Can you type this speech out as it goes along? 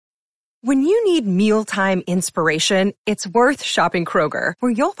When you need mealtime inspiration, it's worth shopping Kroger,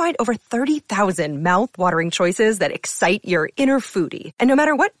 where you'll find over 30,000 mouth-watering choices that excite your inner foodie. And no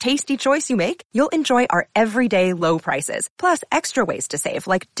matter what tasty choice you make, you'll enjoy our everyday low prices, plus extra ways to save,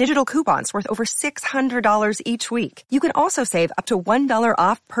 like digital coupons worth over $600 each week. You can also save up to $1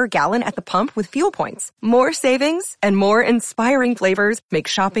 off per gallon at the pump with fuel points. More savings and more inspiring flavors make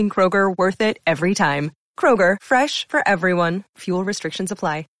shopping Kroger worth it every time. Kroger, fresh for everyone. Fuel restrictions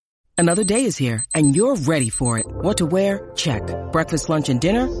apply. Another day is here, and you're ready for it. What to wear? Check. Breakfast, lunch, and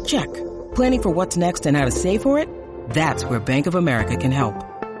dinner? Check. Planning for what's next and how to save for it? That's where Bank of America can help.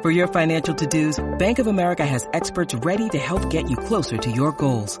 For your financial to-dos, Bank of America has experts ready to help get you closer to your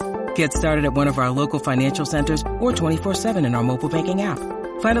goals. Get started at one of our local financial centers or 24/7 in our mobile banking app.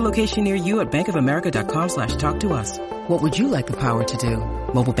 Find a location near you at bankofamerica.com/talktous. What would you like the power to do?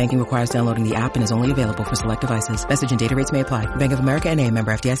 Mobile banking requires downloading the app and is only available for select devices. Message and data rates may apply. Bank of America N.A.,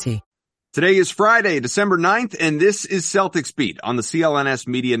 member FDIC. Today is Friday, December 9th, and this is Celtics Beat on the CLNS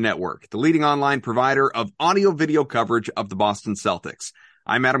Media Network, the leading online provider of audio-video coverage of the Boston Celtics.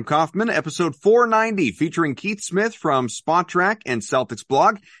 I'm Adam Kaufman. Episode 490, featuring Keith Smith from Spotrac and Celtics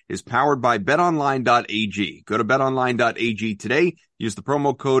Blog, is powered by betonline.ag. Go to betonline.ag today. Use the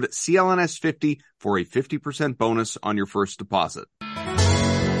promo code CLNS50 for a 50% bonus on your first deposit.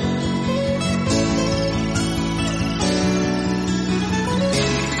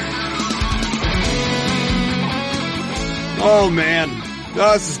 Oh, man.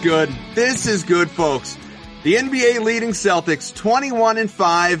 Oh, this is good. This is good, folks. The NBA leading Celtics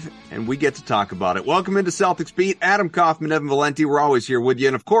 21-5, and we get to talk about it. Welcome into Celtics Beat. Adam Kaufman, Evan Valenti, we're always here with you.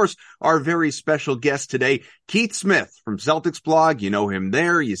 And, of course, our very special guest today, Keith Smith from Celtics Blog. You know him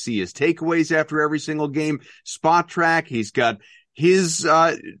there. You see his takeaways after every single game. Spotrac. He's got his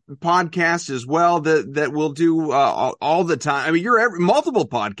podcast as well that we'll do all the time. I mean, you're multiple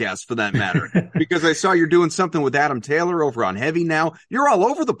podcasts for that matter, because I saw you're doing something with Adam Taylor over on Heavy now. You're all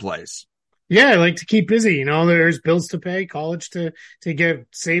over the place. Yeah, I like to keep busy. You know, there's bills to pay, college to get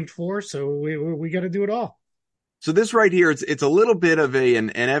saved for, so we got to do it all. So this right here, it's a little bit of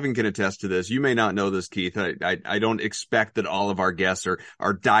and Evan can attest to this. You may not know this, Keith. I don't expect that all of our guests are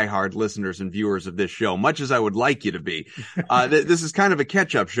diehard listeners and viewers of this show, much as I would like you to be. This is kind of a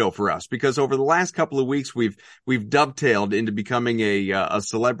catch-up show for us, because over the last couple of weeks, we've dovetailed into becoming a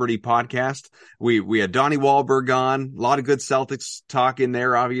celebrity podcast. We had Donnie Wahlberg on, a lot of good Celtics talk in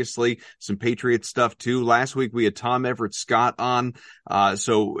there, obviously, some Patriots stuff too. Last week, we had Tom Everett Scott on.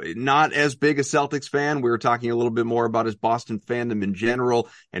 So not as big a Celtics fan. We were talking a little bit more about his Boston fandom in general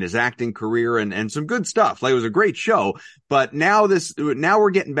and his acting career and some good stuff. Like, it was a great show, but now we're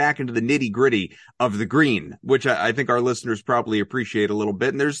getting back into the nitty gritty of the green, which I think our listeners probably appreciate a little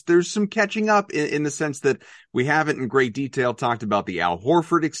bit. And there's some catching up in the sense that we haven't in great detail talked about the Al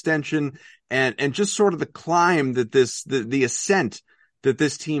Horford extension and just sort of the climb that the ascent that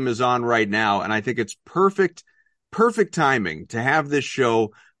this team is on right now. And I think it's perfect timing to have this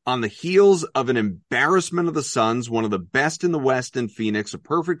show on the heels of an embarrassment of the Suns, one of the best in the West in Phoenix, a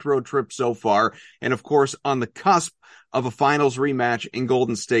perfect road trip so far, and of course on the cusp of a finals rematch in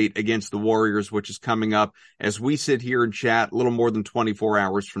Golden State against the Warriors, which is coming up as we sit here and chat a little more than 24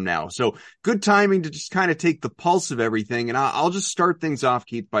 hours from now. So good timing to just kind of take the pulse of everything. And I'll just start things off,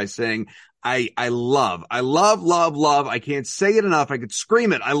 Keith, by saying I love, I can't say it enough. I could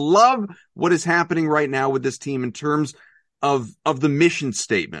scream it. I love what is happening right now with this team in terms of the mission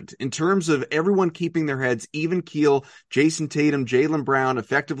statement, in terms of everyone keeping their heads even keel. Jason Tatum, Jaylen Brown,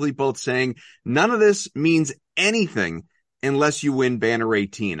 effectively both saying none of this means anything unless you win banner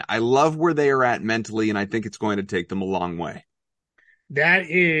 18. I love where they are at mentally, and I think it's going to take them a long way. That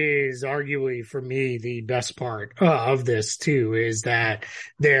is arguably for me the best part of this too, is that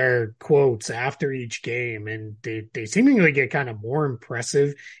their quotes after each game, and they seemingly get kind of more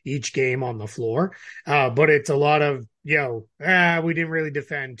impressive each game on the floor. But it's a lot of, we didn't really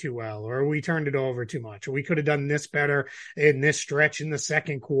defend too well, or we turned it over too much, or we could have done this better in this stretch in the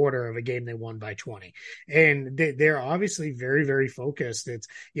second quarter of a game they won by 20. And they're obviously very, very focused.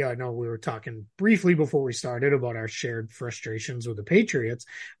 I know we were talking briefly before we started about our shared frustrations with the Patriots,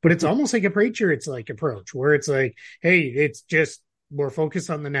 but it's almost like a Patriots-like approach where it's like, hey, it's just, we're focused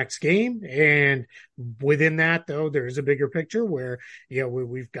on the next game. And within that, though, there's a bigger picture where,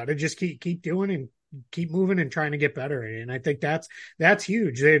 we've got to just keep doing and keep moving and trying to get better. And I think that's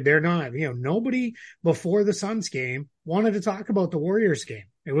huge. They're not, nobody before the Suns game wanted to talk about the Warriors game.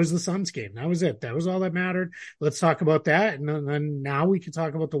 It was the Suns game. That was it. That was all that mattered. Let's talk about that. And then now we can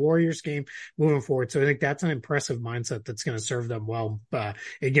talk about the Warriors game moving forward. So I think that's an impressive mindset that's going to serve them well,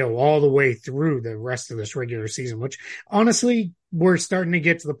 all the way through the rest of this regular season, which honestly, we're starting to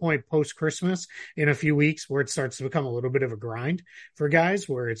get to the point post Christmas in a few weeks where it starts to become a little bit of a grind for guys,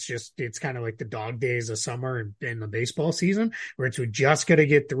 where it's kind of like the dog days of summer and the baseball season, where we just got to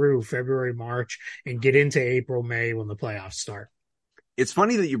get through February, March and get into April, May when the playoffs start. It's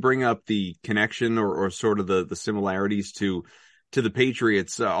funny that you bring up the connection or sort of the similarities to the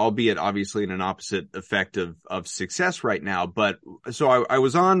Patriots, albeit obviously in an opposite effect of success right now. But so I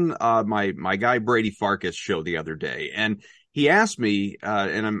was on my guy Brady Farkas show the other day, and he asked me,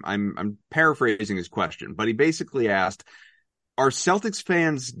 and I'm paraphrasing his question, but he basically asked, are Celtics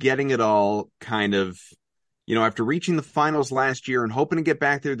fans getting it all kind of, after reaching the finals last year and hoping to get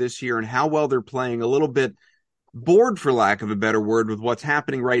back there this year and how well they're playing, a little bit bored, for lack of a better word, with what's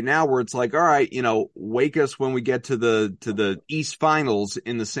happening right now, where it's like, all right, wake us when we get to the East Finals,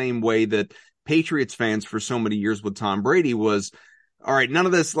 in the same way that Patriots fans for so many years with Tom Brady was, all right, none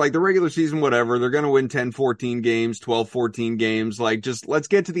of this, like the regular season, whatever, they're going to win 10, 14 games, 12, 14 games. Like, just let's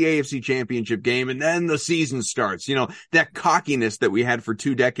get to the AFC Championship game and then the season starts. That cockiness that we had for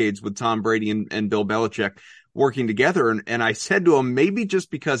 2 decades with Tom Brady and Bill Belichick working together. And I said to him, maybe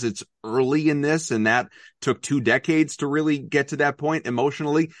just because it's early in this and that took 2 decades to really get to that point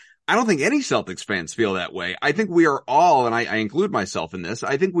emotionally, I don't think any Celtics fans feel that way. I think we are all, and I include myself in this,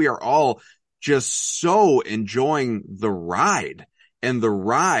 I think we are all just so enjoying the ride and the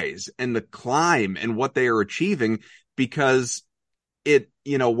rise and the climb and what they are achieving, because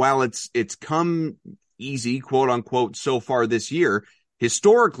while it's come easy, quote unquote, so far this year,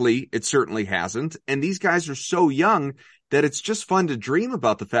 historically, it certainly hasn't. And these guys are so young that it's just fun to dream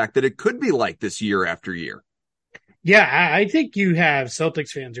about the fact that it could be like this year after year. Yeah, I think you have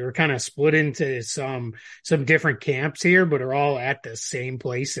Celtics fans who are kind of split into some different camps here, but are all at the same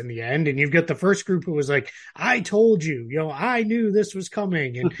place in the end. And you've got the first group who was like, I told you, I knew this was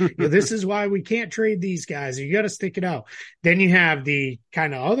coming. And this is why we can't trade these guys. You got to stick it out. Then you have the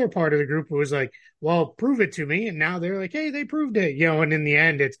kind of other part of the group who was like, well, prove it to me. And now they're like, hey, they proved it, and in the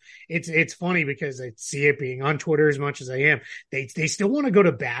end, it's funny because I see it being on Twitter as much as I am. They still want to go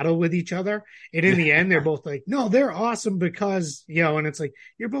to battle with each other. And in the end, they're both like, no, they're awesome because, and it's like,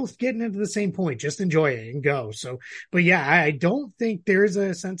 you're both getting into the same point. Just enjoy it and go. So, but yeah, I don't think there's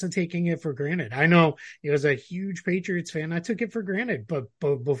a sense of taking it for granted. I know as a huge Patriots fan, I took it for granted, but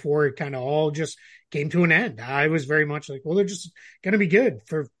before it kind of all just came to an end, I was very much like, well, they're just going to be good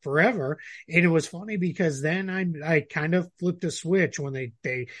for forever. And it was funny because then I kind of flipped a switch when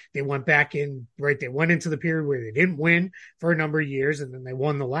they went back in, right? They went into the period where they didn't win for a number of years, and then they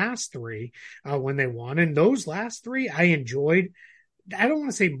won the last 3 when they won. And those last 3 I enjoyed. I don't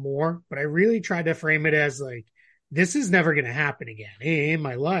want to say more, but I really tried to frame it as like, this is never going to happen again in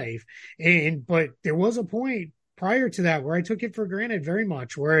my life. But there was a point prior to that where I took it for granted very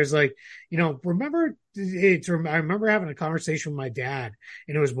much. Whereas like, I remember having a conversation with my dad,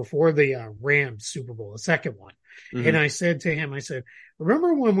 and it was before the Rams Super Bowl, the second one. Mm-hmm. And I said to him,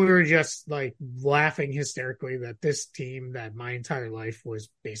 remember when we were just like laughing hysterically that this team that my entire life was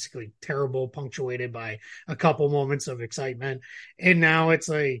basically terrible, punctuated by a couple moments of excitement. And now it's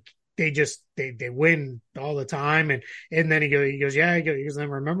like, they win all the time. And then he goes, yeah, he goes,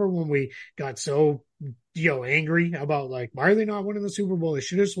 then remember when we got so, angry about like, why are they not winning the Super Bowl? They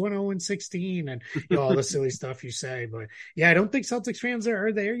should have just won 0-16 and all the silly stuff you say. But yeah, I don't think Celtics fans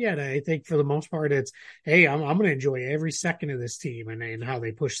are there yet. I think for the most part, it's, hey, I'm going to enjoy every second of this team and how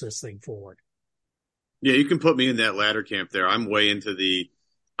they push this thing forward. Yeah, you can put me in that latter camp there. I'm way into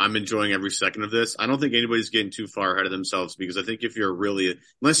I'm enjoying every second of this. I don't think anybody's getting too far ahead of themselves, because I think if you're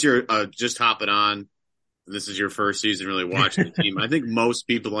unless you're just hopping on, this is your first season really watching the team, I think most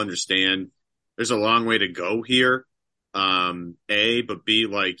people understand there's a long way to go here. A, but B,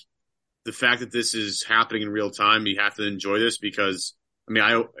 like the fact that this is happening in real time, you have to enjoy this because,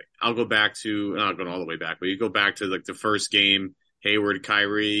 I'll go back to, not going all the way back, but you go back to like the first game, Hayward,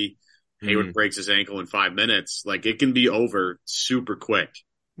 Kyrie, Hayward breaks his ankle in 5 minutes. Like it can be over super quick.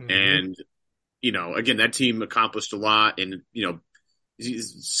 And, again, that team accomplished a lot and,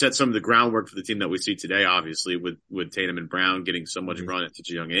 set some of the groundwork for the team that we see today, obviously, with Tatum and Brown getting so much run at such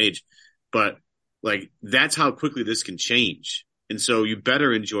a young age. But, like, that's how quickly this can change. And so you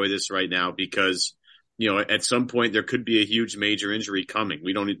better enjoy this right now because, at some point there could be a huge major injury coming.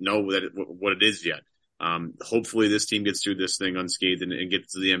 We don't know what it is yet. Hopefully this team gets through this thing unscathed and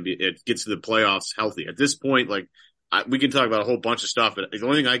gets to the NBA, it gets to the playoffs healthy. At this point, like, we can talk about a whole bunch of stuff, but the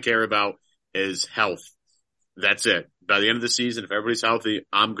only thing I care about is health. That's it. By the end of the season, if everybody's healthy,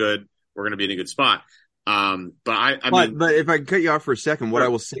 I'm good. We're going to be in a good spot. But if I can cut you off for a second, what I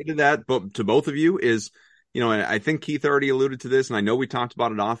will say to that, but to both of you is, and I think Keith already alluded to this, and I know we talked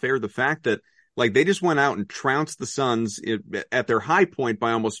about it off air, the fact that like they just went out and trounced the Suns at their high point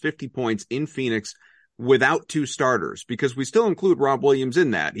by almost 50 points in Phoenix without two starters, because we still include Rob Williams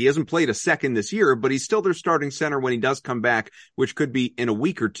in that. He hasn't played a second this year, but he's still their starting center when he does come back, which could be in a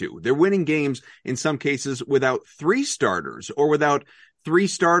week or two. They're winning games in some cases without three starters, or without three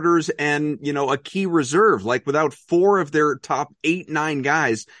starters and, a key reserve, like without four of their top 8-9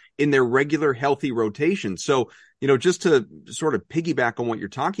 guys in their regular healthy rotation. So, just to sort of piggyback on what you're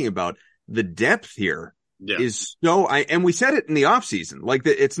talking about, the depth here is and we said it in the offseason, like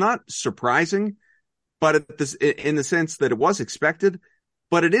it's not surprising, but in the sense that it was expected,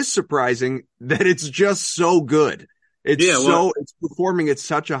 but it is surprising that it's just so good. It's performing at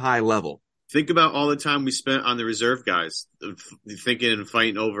such a high level. Think about all the time we spent on the reserve guys, thinking and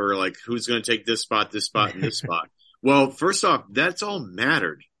fighting over like who's going to take this spot, and this spot. Well, first off, that's all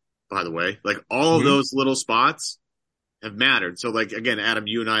mattered, by the way. Like all of those little spots have mattered. So like, again, Adam,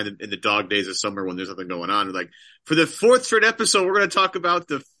 you and I in the dog days of summer when there's nothing going on, like for the fourth straight episode, we're going to talk about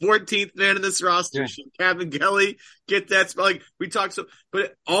the 14th man in this roster. Should Kevin Kelly get that spot? Like we talked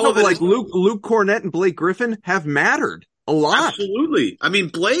but all of it, like Luke Cornett and Blake Griffin have mattered a lot. Absolutely. I mean,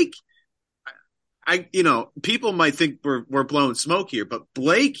 Blake, people might think we're blowing smoke here, but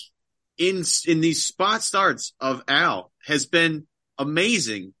Blake in these spot starts of Al has been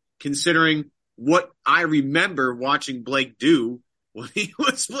amazing considering what I remember watching Blake do when he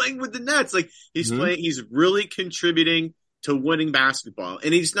was playing with the Nets. Like he's really contributing to winning basketball,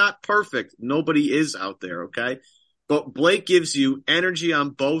 and he's not perfect. Nobody is out there. Okay. But Blake gives you energy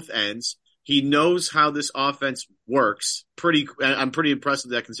on both ends. He knows how this offense works. I'm pretty impressed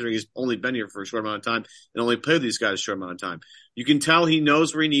with that considering he's only been here for a short amount of time and only played with these guys a short amount of time. You can tell he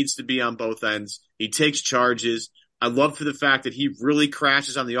knows where he needs to be on both ends. He takes charges. I love for the fact that he really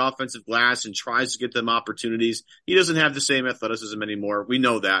crashes on the offensive glass and tries to get them opportunities. He doesn't have the same athleticism anymore. We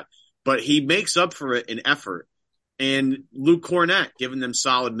know that, but he makes up for it in effort. And Luke Cornett giving them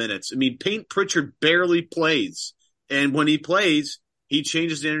solid minutes. I mean, Payton Pritchard barely plays. And when he plays, he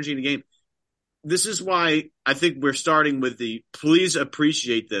changes the energy in the game. This is why I think we're starting with please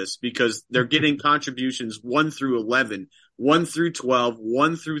appreciate this, because they're getting contributions 1 through 11, 1 through 12,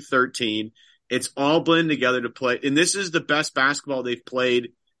 1 through 13. It's all blending together to play. And this is the best basketball they've played.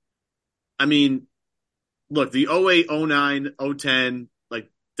 I mean, look, the 08, 09, 010, like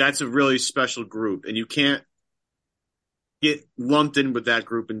that's a really special group. And you can't get lumped in with that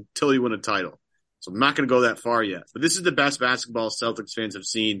group until you win a title. So I'm not going to go that far yet. But this is the best basketball Celtics fans have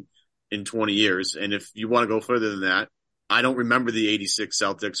seen in 20 years. And if you want to go further than that, I don't remember the 86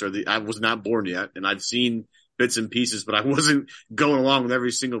 Celtics I was not born yet. And I've seen bits and pieces, but I wasn't going along with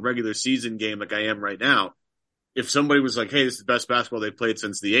every single regular season game like I am right now. If somebody was like, hey, this is the best basketball they've played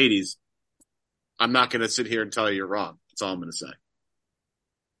since the 80s, I'm not going to sit here and tell you you're wrong. That's all I'm going to say.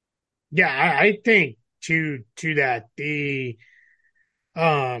 Yeah, I think to that, the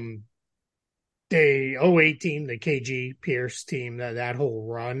 08 team, the KG Pierce team, that whole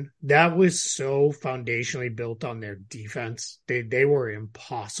run, that was so foundationally built on their defense. They were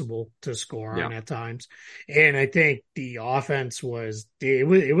impossible to score on at times. And I think the offense was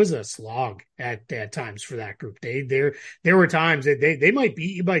a slog at times for that group. There were times that they might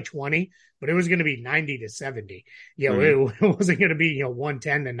beat you by 20, but it was going to be 90-70. It wasn't going to be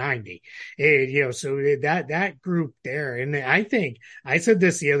 110-90. So that group there, and I think I said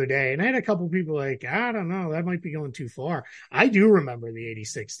this the other day, and I had a couple people like, I don't know, that might be going too far. I do remember the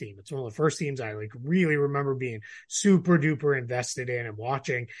 86 team. It's one of the first teams I really remember being super duper invested in and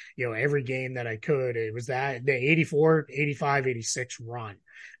watching, every game that I could. It was the 84, 85, 86 run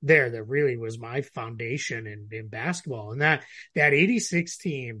there that really was my foundation in basketball. And that 86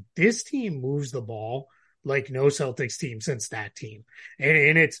 team, this team moves the ball like no Celtics team since that team.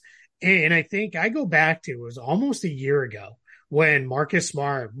 And I think I go back to, it was almost a year ago when Marcus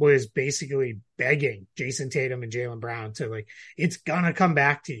Smart was basically begging Jason Tatum and Jaylen Brown to it's gonna come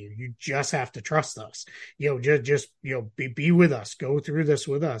back to you. You just have to trust us. Just be with us. Go through this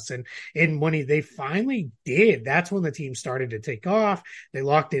with us. And when they finally did, that's when the team started to take off. They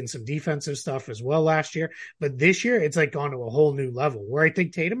locked in some defensive stuff as well last year. But this year, it's gone to a whole new level where I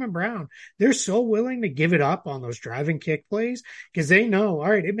think Tatum and Brown, they're so willing to give it up on those driving kick plays because they know, all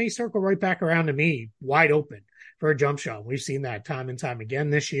right, it may circle right back around to me wide open for a jump shot. We've seen that time and time again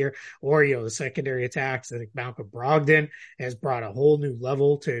this year. Or, the secondary attacks. I think Malcolm Brogdon has brought a whole new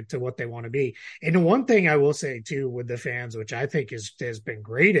level to what they want to be. And the one thing I will say too with the fans, which I think has been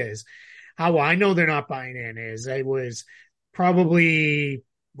great, is how I know they're not buying in is it was probably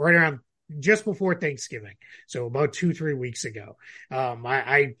right around just before Thanksgiving. So about 2-3 weeks ago.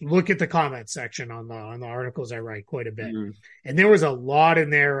 I look at the comment section on the articles I write quite a bit. And there was a lot in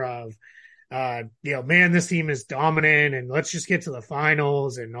there of, man, this team is dominant and let's just get to the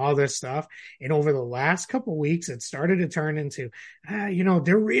finals and all this stuff. And over the last couple of weeks, it started to turn into,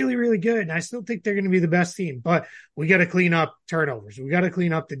 they're really, really good. And I still think they're going to be the best team, but we got to clean up turnovers. We got to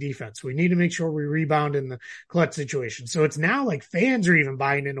clean up the defense. We need to make sure we rebound in the clutch situation. So it's now like fans are even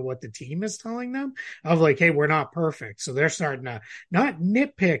buying into what the team is telling them of like, hey, we're not perfect. So they're starting to not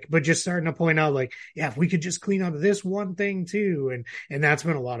nitpick, but just starting to point out like, yeah, if we could just clean up this one thing too. And that's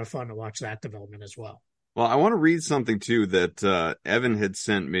been a lot of fun to watch that development as well. Well, I want to read something too that Evan had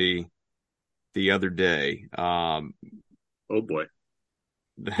sent me the other day. Oh boy.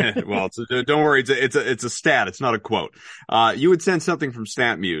 Well, don't worry. It's a stat. It's not a quote. You would send something from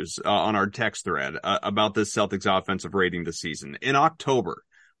StatMuse on our text thread about this Celtics offensive rating this season. In October,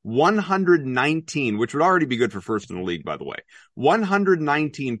 119, which would already be good for first in the league, by the way.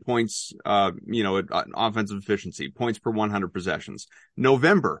 119 points, offensive efficiency, points per 100 possessions.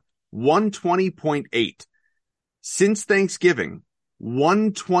 November, 120.8. Since Thanksgiving,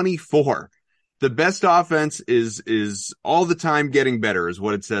 124. The best offense is all the time getting better is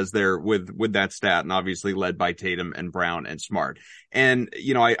what it says there with that stat, and obviously led by Tatum and Brown and Smart. And,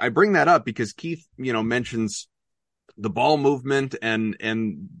 I bring that up because Keith, mentions the ball movement and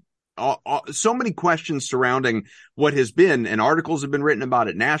so many questions surrounding what has been, and articles have been written about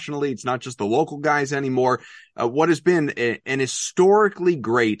it nationally. It's not just the local guys anymore. What has been an historically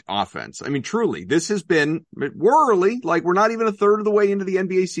great offense. I mean, truly, this has been, we're early, like we're not even a third of the way into the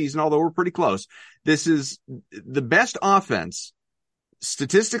NBA season, although we're pretty close. This is the best offense,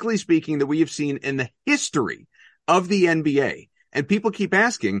 statistically speaking, that we have seen in the history of the NBA. And people keep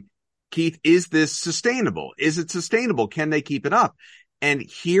asking, Keith, is this sustainable? Is it sustainable? Can they keep it up? And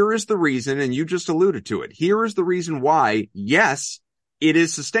here is the reason, and you just alluded to it. Here is the reason why, yes, it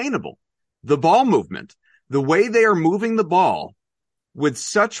is sustainable. The ball movement, the way they are moving the ball with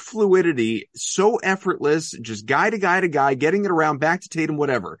such fluidity, so effortless, just guy to guy to guy, getting it around back to Tatum,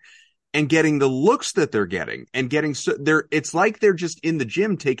 whatever, and getting the looks that they're getting and getting it's like they're just in the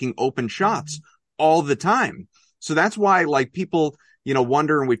gym taking open shots all the time. So that's why like people,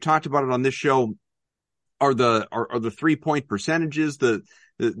 wonder, and we've talked about it on this show, are the 3-point percentages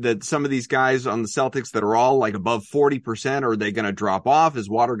that some of these guys on the Celtics that are all like above 40%, are they going to drop off? Is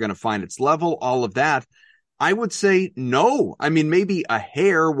water going to find its level? All of that. I would say no. I mean, maybe a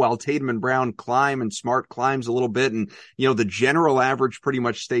hair while Tatum and Brown climb and Smart climbs a little bit. And, the general average pretty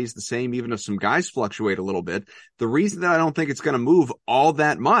much stays the same, even if some guys fluctuate a little bit. The reason that I don't think it's going to move all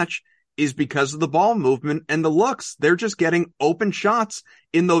that much is because of the ball movement and the looks. They're just getting open shots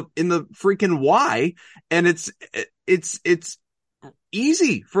in the freaking Y. And it's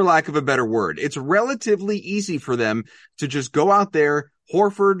easy, for lack of a better word. It's relatively easy for them to just go out there.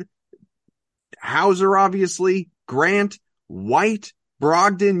 Horford, Hauser, obviously, Grant, White,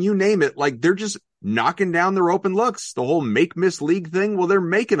 Brogdon, you name it. Like they're just knocking down their open looks. The whole make-miss league thing. Well, they're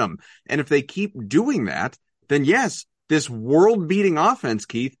making them. And if they keep doing that, then yes, this world-beating offense,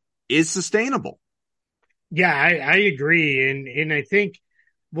 Keith, is sustainable. Yeah, I agree. And I think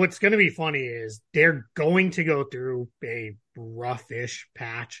what's going to be funny is they're going to go through a roughish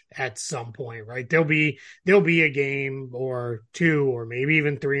patch at some point, right? There'll be a game or two or maybe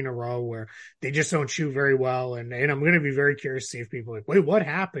even 3 in a row where they just don't shoot very well. And I'm going to be very curious to see if people are like, wait, what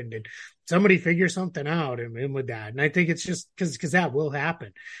happened? And somebody figure something out and with that. And I think it's just because that will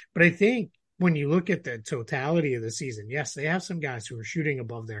happen. But I think when you look at the totality of the season, yes, they have some guys who are shooting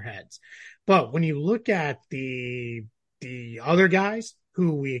above their heads. But when you look at the other guys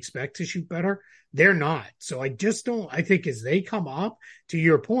who we expect to shoot better, they're not. So I think as they come up, to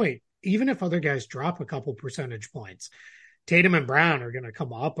your point, even if other guys drop a couple percentage points, Tatum and Brown are going to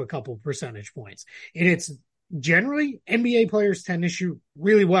come up a couple percentage points. And it's generally NBA players tend to shoot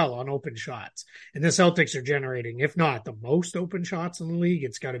really well on open shots. And the Celtics are generating, if not the most open shots in the league,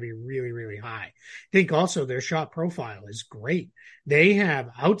 it's got to be really, really high. I think also their shot profile is great. They have,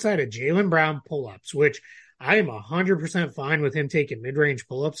 outside of Jaylen Brown pull-ups, which I am 100% fine with him taking mid-range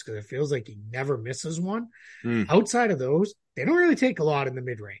pull-ups because it feels like he never misses one. Outside of those, they don't really take a lot in the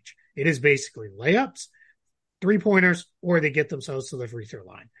mid-range. It is basically layups, 3-pointers, or they get themselves to the free throw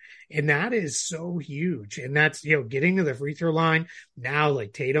line. And that is so huge. And that's, getting to the free throw line now,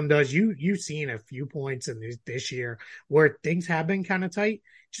 like Tatum does. You've seen a few points in this year where things have been kind of tight.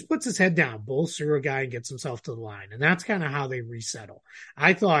 Just puts his head down, bowls through a guy and gets himself to the line. And that's kind of how they resettle.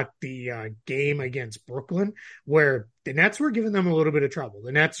 I thought the game against Brooklyn, where the Nets were giving them a little bit of trouble.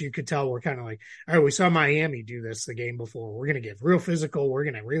 The Nets, you could tell, were kind of like, all right, we saw Miami do this the game before. We're going to get real physical. We're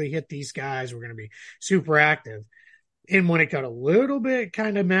going to really hit these guys. We're going to be super active. And when it got a little bit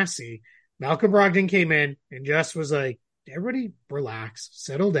kind of messy, Malcolm Brogdon came in and just was like, everybody relax,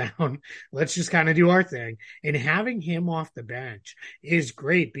 settle down. Let's just kind of do our thing. And having him off the bench is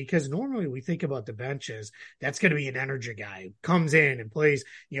great because normally we think about the bench as that's going to be an energy guy who comes in and plays,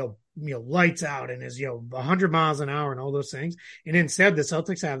 lights out and is, 100 miles an hour and all those things. And instead the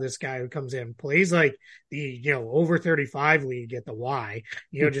Celtics have this guy who comes in, plays like the, over 35 league at the Y,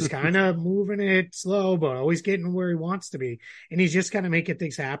 just kind of moving it slow, but always getting where he wants to be. And he's just kind of making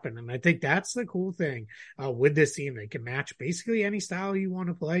things happen. And I think that's the cool thing with this team. They can match basically any style you want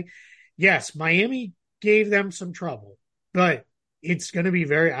to play. Yes, Miami gave them some trouble, but it's going to be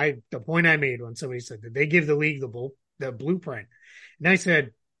the point I made when somebody said that they give the league the blueprint. And I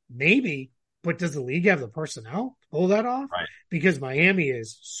said, maybe, but does the league have the personnel to pull that off? Right. Because Miami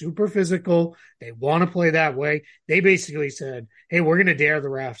is super physical. They want to play that way. They basically said, hey, we're going to dare the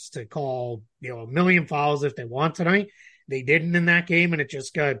refs to call, a million fouls if they want tonight. They didn't in that game, and it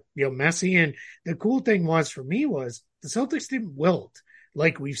just got, messy. And the cool thing for me was the Celtics didn't wilt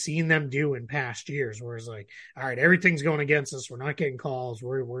like we've seen them do in past years, where it's like, all right, everything's going against us. We're not getting calls.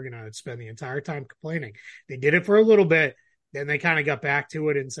 We're going to spend the entire time complaining. They did it for a little bit. Then they kind of got back to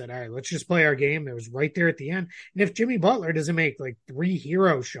it and said, all right, let's just play our game. It was right there at the end. And if Jimmy Butler doesn't make like 3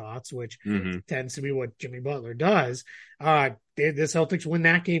 hero shots, which tends to be what Jimmy Butler does, the Celtics win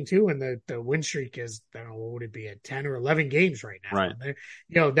that game too. And the win streak is, I don't know, what would it be, at 10 or 11 games right now?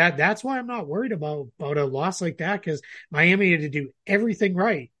 Right. That's why I'm not worried about a loss like that, because Miami had to do everything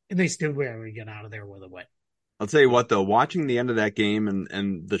right and they still barely get out of there with a win. I'll tell you what, though, watching the end of that game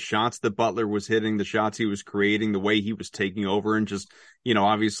and the shots that Butler was hitting, the shots he was creating, the way he was taking over, and just,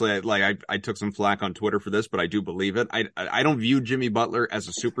 obviously, I took some flack on Twitter for this, but I do believe it. I don't view Jimmy Butler as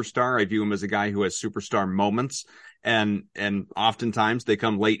a superstar. I view him as a guy who has superstar moments, and oftentimes they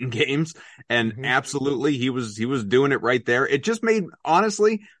come late in games. And absolutely, he was doing it right there. It just made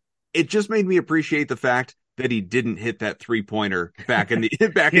me appreciate the fact that he didn't hit that 3-pointer back in the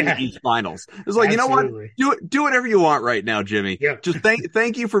in the East Finals. It's like, absolutely. You know what? Do whatever you want right now, Jimmy. Yeah. Just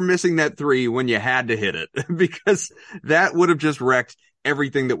thank you for missing that 3 when you had to hit it, because that would have just wrecked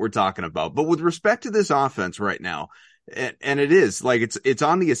everything that we're talking about. But with respect to this offense right now, and it is like it's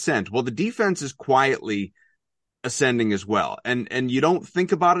on the ascent. Well, the defense is quietly ascending as well. And you don't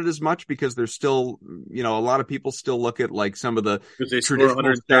think about it as much because there's still, a lot of people still look at like some of the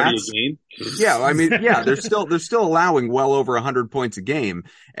traditional stats. A game. Yeah. I mean, yeah, they're still allowing well over 100 points a game.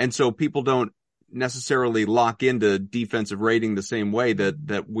 And so people don't necessarily lock into defensive rating the same way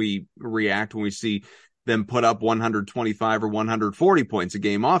that we react when we see them put up 125 or 140 points a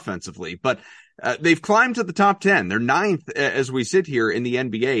game offensively. But they've climbed to the top 10. They're 9th as we sit here in the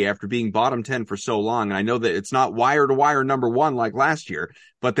NBA after being bottom 10 for so long. And I know that it's not wire to wire number 1 like last year,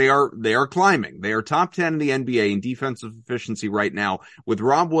 but they are climbing. They are top 10 in the NBA in defensive efficiency right now, with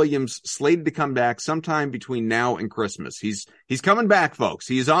Rob Williams slated to come back sometime between now and Christmas. He's coming back, folks.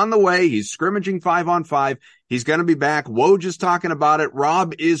 He's on the way. He's scrimmaging 5-on-5. He's going to be back. Woj is talking about it.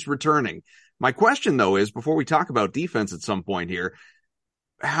 Rob is returning. My question, though, is before we talk about defense at some point here,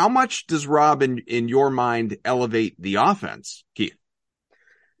 how much does Rob, in your mind, elevate the offense, Keith?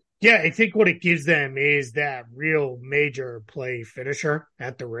 Yeah, I think what it gives them is that real major play finisher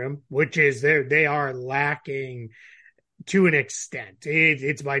at the rim, which is they are lacking to an extent.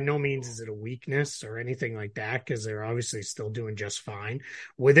 It's by no means is it a weakness or anything like that, because they're obviously still doing just fine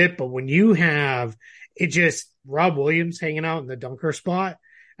with it. But when you have it just Rob Williams hanging out in the dunker spot,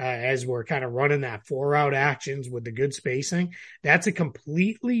 as we're kind of running that 4-out actions with the good spacing, that's a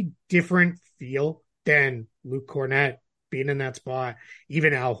completely different feel than Luke Cornett being in that spot,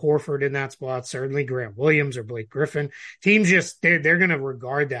 even Al Horford in that spot, certainly Grant Williams or Blake Griffin. Teams just, they're going to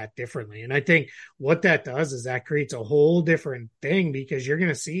regard that differently. And I think what that does is that creates a whole different thing, because you're going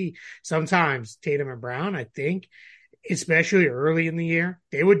to see sometimes Tatum and Brown, I think, especially early in the year,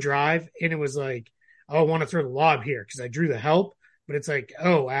 they would drive and it was like, oh, I want to throw the lob here because I drew the help. But it's like,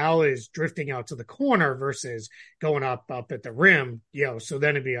 oh, Al is drifting out to the corner versus going up at the rim, so then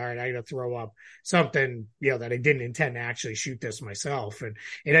it'd be, all right, I got to throw up something, that I didn't intend to actually shoot this myself.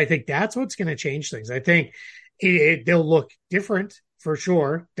 And I think that's what's going to change things. I think they'll look different for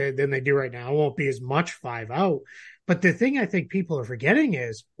sure than they do right now. It won't be as much 5-out, But the thing I think people are forgetting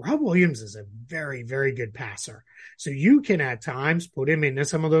is Rob Williams is a very, very good passer. So you can at times put him into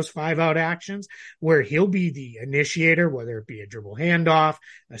some of those 5-out actions where he'll be the initiator, whether it be a dribble handoff,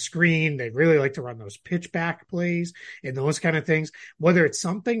 a screen. They really like to run those pitch back plays and those kind of things, whether it's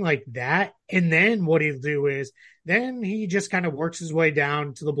something like that. And then what he'll do is then he just kind of works his way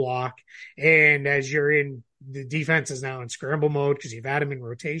down to the block. And as you're in, the defense is now in scramble mode because you've had him in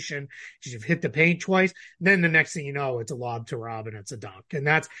rotation, because you've hit the paint twice. Then the next thing you know, it's a lob to Rob and it's a dunk. And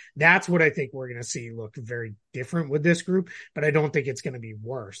that's what I think we're going to see look very different with this group, but I don't think it's going to be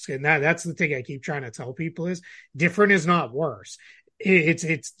worse. And that's the thing I keep trying to tell people is different is not worse.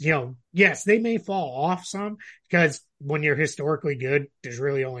 It's yes, they may fall off some because when you're historically good, there's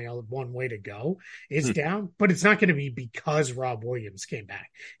really only one way to go is down, but it's not going to be because Rob Williams came back.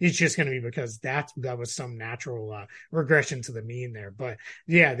 It's just going to be because that was some natural regression to the mean there. But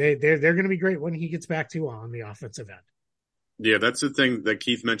yeah, they're going to be great when he gets back to on the offensive end. Yeah, that's the thing that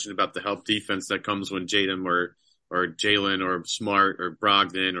Keith mentioned about the help defense that comes when Jaden or Jalen or Smart or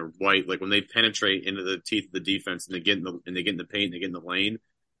Brogdon or White, like when they penetrate into the teeth of the defense and they get in the paint, and they get in the lane,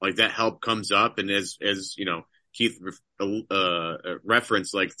 like that help comes up. And as you know, Keith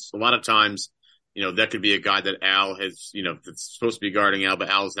referenced, like a lot of times, you know, that could be a guy that Al has, you know, that's supposed to be guarding Al, but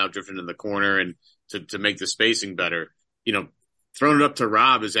Al is now drifting in the corner and to make the spacing better. You know, throwing it up to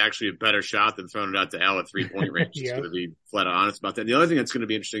Rob is actually a better shot than throwing it out to Al at 3-point range. It's going to be flat out honest about that. And the other thing that's going to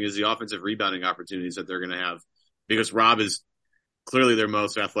be interesting is the offensive rebounding opportunities that they're going to have, because Rob is clearly their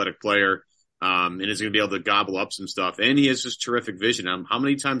most athletic player, and is going to be able to gobble up some stuff. And he has just terrific vision. How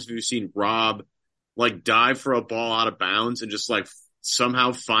many times have you seen Rob like dive for a ball out of bounds and just like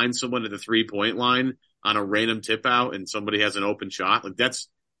somehow find someone at the 3-point line on a random tip out and somebody has an open shot? Like that's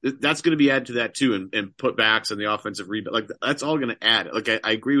going to be added to that too. And put backs on the offensive rebound. Like that's all going to add. Like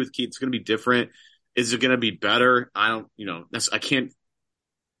I agree with Keith. It's going to be different. Is it going to be better? I don't, you know, I can't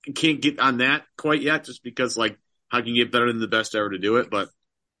get on that quite yet just because like, how can you get better than the best ever to do it? But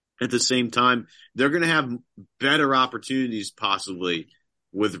at the same time, they're going to have better opportunities possibly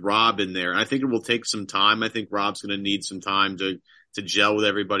with Rob in there. And I think it will take some time. I think Rob's going to need some time to gel with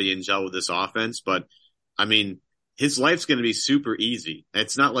everybody and gel with this offense. But I mean, his life's going to be super easy.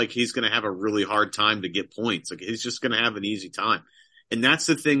 It's not like he's going to have a really hard time to get points. Like he's just going to have an easy time. And that's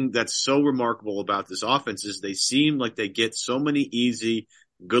the thing that's so remarkable about this offense is they seem like they get so many easy,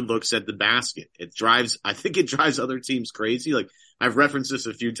 good looks at the basket. I think it drives other teams crazy. Like I've referenced this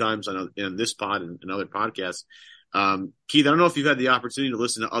a few times in this pod and other podcasts. Keith, I don't know if you've had the opportunity to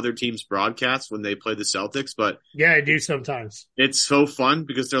listen to other teams' broadcasts when they play the Celtics, but yeah, I do sometimes. It's so fun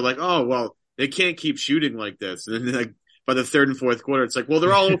because they're like, oh, well, they can't keep shooting like this. And then like by the third and fourth quarter, it's like, well,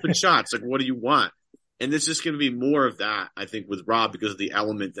 they're all open shots. Like, what do you want? And this is going to be more of that, I think, with Rob because of the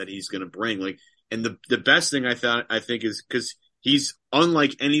element that he's going to bring. Like, and the best thing I think is because he's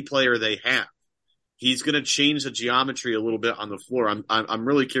unlike any player they have. He's going to change the geometry a little bit on the floor. I'm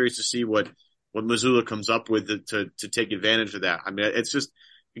really curious to see what Mazzulla comes up with to take advantage of that. I mean, it's just,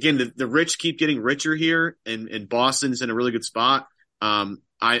 again, the rich keep getting richer here and Boston's in a really good spot. I've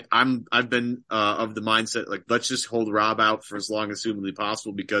been of the mindset, like, let's just hold Rob out for as long as humanly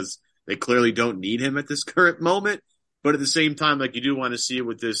possible because they clearly don't need him at this current moment. But at the same time, like, you do want to see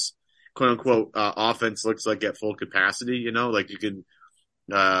what this quote unquote offense looks like at full capacity, you know, like you can,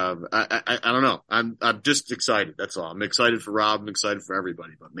 I don't know. I'm just excited. That's all. I'm excited for Rob. I'm excited for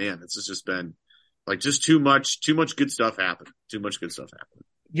everybody, but man, this has just been like just too much good stuff happened. Too much good stuff happened.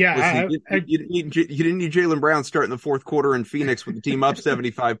 Yeah. You didn't need Jaylen Brown start in the fourth quarter in Phoenix with the team up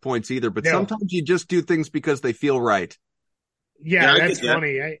 75 points either, but sometimes you just do things because they feel right. Yeah, that's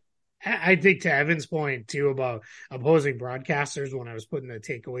funny. I think to Evan's point too about opposing broadcasters, when I was putting the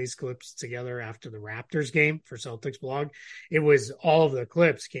takeaways clips together after the Raptors game for Celtics blog, it was all of the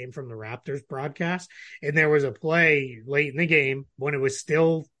clips came from the Raptors broadcast. And there was a play late in the game when it was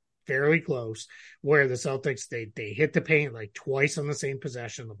still fairly close where the Celtics, they hit the paint like twice on the same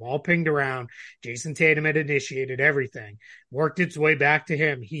possession. The ball pinged around. Jason Tatum had initiated everything, worked its way back to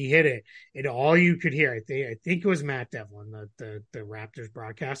him. He hit it. And all you could hear, I think it was Matt Devlin, the Raptors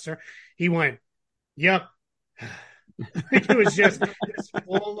broadcaster. He went, yep. It was just this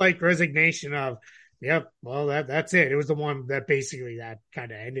full like resignation of, yep, well, that's it. It was the one that basically that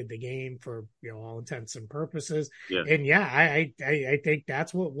kind of ended the game for, you know, all intents and purposes. Yeah. And yeah, I think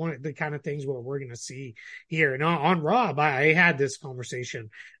that's what one of the kind of things what we're going to see here. And on Rob, I had this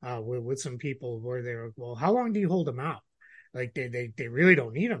conversation with some people where they were, well, how long do you hold him out? Like they really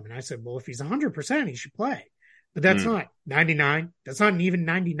don't need him. And I said, well, if he's 100%, he should play. But that's not 99. That's not even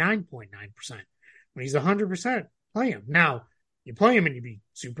 99.9%. When he's 100%, play him. Now, you play him and you be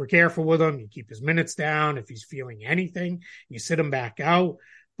super careful with him. You keep his minutes down. If he's feeling anything, you sit him back out.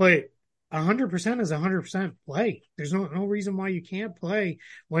 But 100% is 100% play. There's no reason why you can't play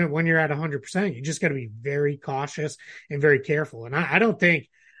when you're at 100%. You just got to be very cautious and very careful. And I don't think,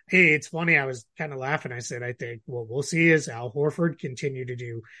 hey, it's funny. I was kind of laughing. I said, I think what we'll see is Al Horford continue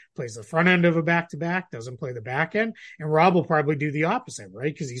to plays the front end of a back-to-back, doesn't play the back end. And Rob will probably do the opposite,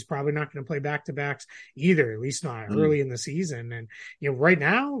 right? Because he's probably not going to play back-to-backs either, at least not early in the season. And, right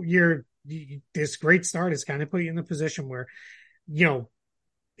now this great start has kind of put you in the position where,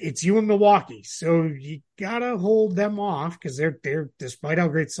 it's you and Milwaukee. So you got to hold them off because they're, despite how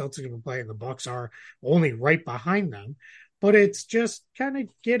great Celtics have been playing, the Bucks are only right behind them. But it's just kind of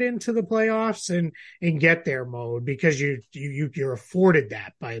get into the playoffs and get there mode because you're afforded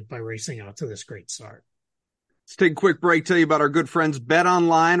that by racing out to this great start. Let's take a quick break, tell you about our good friends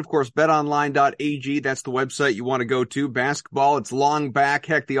BetOnline. Of course, betonline.ag, that's the website you want to go to. Basketball, it's long back.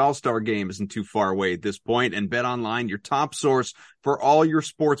 Heck, the All-Star game isn't too far away at this point. And BetOnline, your top source for all your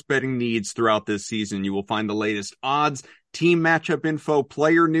sports betting needs throughout this season. You will find the latest odds, team matchup info,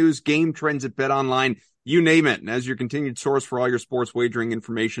 player news, game trends at BetOnline. You name it. And as your continued source for all your sports wagering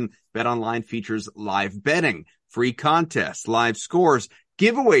information, BetOnline features live betting, free contests, live scores,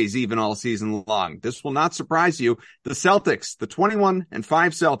 giveaways even all season long. This will not surprise you. The Celtics, the 21-5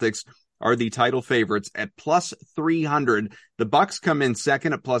 Celtics, are the title favorites at plus 300. The Bucks come in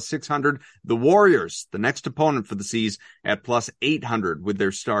second at plus 600. The Warriors, the next opponent for the C's, at plus 800 with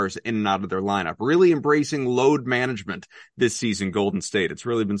their stars in and out of their lineup. Really embracing load management this season, Golden State. It's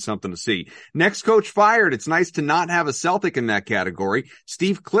really been something to see. Next coach fired. It's nice to not have a Celtic in that category.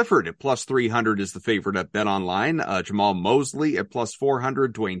 Steve Clifford at plus 300 is the favorite at BetOnline. Jamal Mosley at plus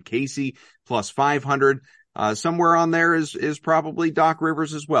 400. Dwayne Casey plus 500. Somewhere on there is probably Doc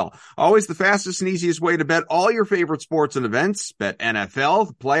Rivers as well. Always the fastest and easiest way to bet all your favorite sports and events. Bet NFL.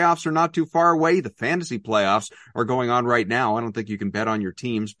 The playoffs are not too far away. The fantasy playoffs are going on right now. I don't think you can bet on your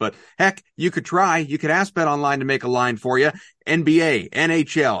teams, but heck, you could try. You could ask BetOnline to make a line for you. NBA,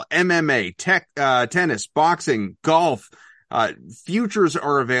 NHL, MMA, tennis, boxing, golf. Futures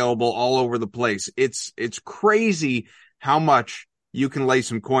are available all over the place. It's crazy how much you can lay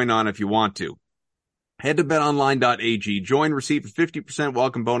some coin on if you want to. Head to betonline.ag, join, receive a 50%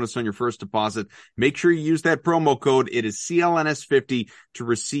 welcome bonus on your first deposit. Make sure you use that promo code. It is CLNS50 to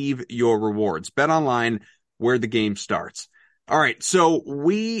receive your rewards. BetOnline, where the game starts. All right. So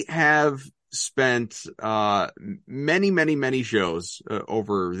we have spent, many shows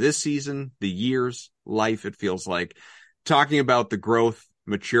over this season, the years, life, it feels like, talking about the growth,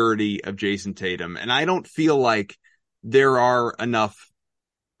 maturity of Jason Tatum. And I don't feel like there are enough,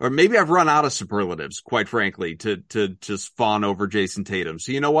 or maybe I've run out of superlatives, quite frankly, to just fawn over Jason Tatum.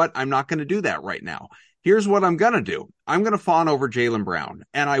 So you know what? I'm not going to do that right now. Here's what I'm going to do. I'm going to fawn over Jaylen Brown.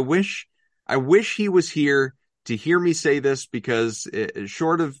 And I wish he was here to hear me say this, because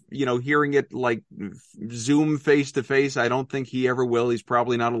short of, hearing it like Zoom face to face, I don't think he ever will. He's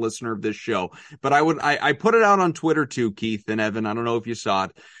probably not a listener of this show, but I put it out on Twitter too, Keith and Evan. I don't know if you saw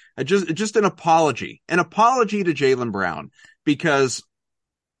it. Just an apology to Jaylen Brown, because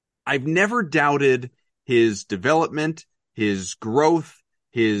I've never doubted his development, his growth,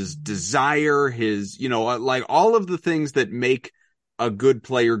 his desire, his, like all of the things that make a good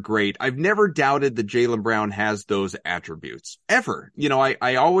player great. I've never doubted that Jaylen Brown has those attributes ever.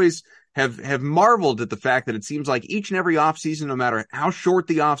 I always have marveled at the fact that it seems like each and every offseason, no matter how short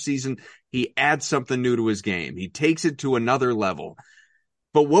the offseason, he adds something new to his game. He takes it to another level.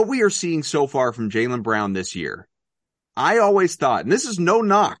 But what we are seeing so far from Jaylen Brown this year, I always thought, and this is no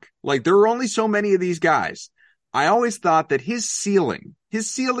knock, like there are only so many of these guys. I always thought that his ceiling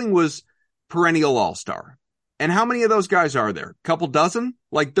was perennial all-star. And how many of those guys are there? A couple dozen?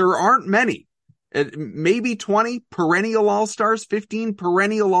 Like there aren't many. Maybe 20 perennial all-stars, 15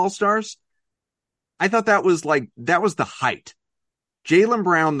 perennial all-stars. I thought that was the height. Jaylen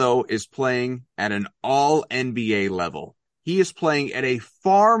Brown, though, is playing at an all-NBA level. He is playing at a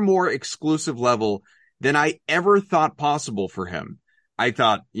far more exclusive level than I ever thought possible for him. I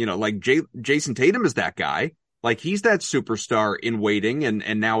thought, Jason Tatum is that guy. Like he's that superstar in waiting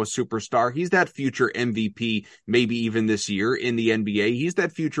and now a superstar. He's that future MVP, maybe even this year in the NBA. He's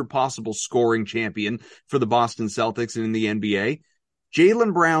that future possible scoring champion for the Boston Celtics in the NBA.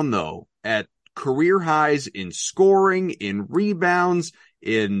 Jaylen Brown, though, at career highs in scoring, in rebounds,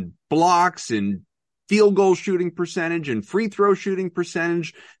 in blocks, in field goal shooting percentage and free throw shooting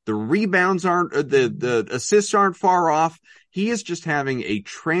percentage. The rebounds the assists aren't far off. He is just having a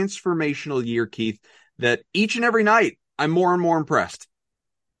transformational year, Keith, that each and every night I'm more and more impressed.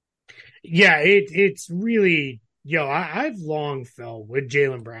 Yeah, it's really I've long felt with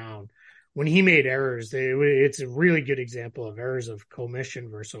Jaylen Brown, when he made errors, it's a really good example of errors of commission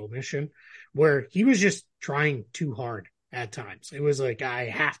versus omission, where he was just trying too hard at times. It was like, I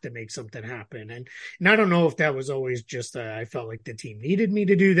have to make something happen. And I don't know if that was always just, I felt like the team needed me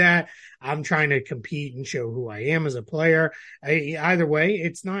to do that. I'm trying to compete and show who I am as a player. Either way,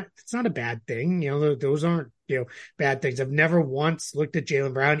 it's not a bad thing. Those aren't, bad things. I've never once looked at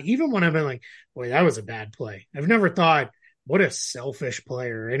Jaylen Brown, even when I've been like, boy, that was a bad play. I've never thought, what a selfish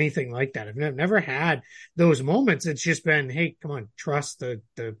player or anything like that. I've never had those moments. It's just been, hey, come on, trust the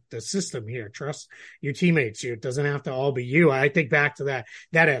system here. Trust your teammates here. It doesn't have to all be you. I think back to that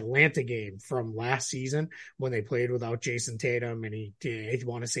Atlanta game from last season when they played without Jason Tatum, and I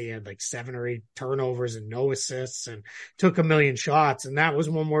want to say he had like 7 or 8 turnovers and no assists and took a million shots. And that was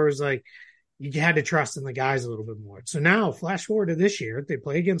one where it was like, you had to trust in the guys a little bit more. So now, flash forward to this year, they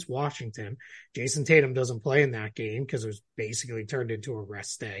play against Washington. Jason Tatum doesn't play in that game because it was basically turned into a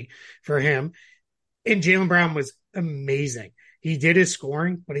rest day for him. And Jaylen Brown was amazing. He did his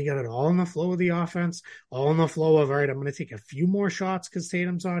scoring, but he got it all in the flow of the offense, all in the flow of, all right, I'm going to take a few more shots because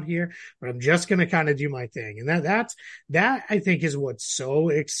Tatum's not here, but I'm just going to kind of do my thing. And that I think is what's so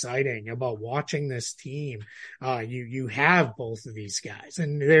exciting about watching this team. You have both of these guys,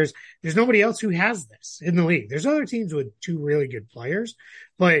 and there's nobody else who has this in the league. There's other teams with 2 really good players,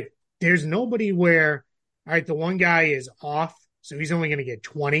 but there's nobody where, all right, the one guy is off, so he's only going to get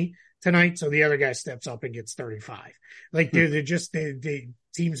 20 tonight, so the other guy steps up and gets 35. Like they're just they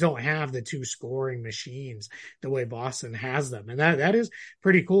teams don't have the 2 scoring machines the way Boston has them, and that is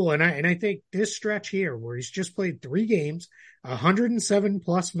pretty cool. And I think this stretch here where he's just played 3 games, 107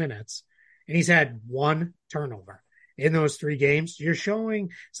 plus minutes, and he's had 1 turnover in those 3 games, you're showing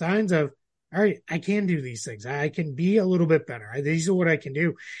signs of, all right, I can do these things. I can be a little bit better. These are what I can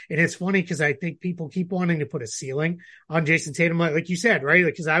do. And it's funny because I think people keep wanting to put a ceiling on Jason Tatum, like you said, right?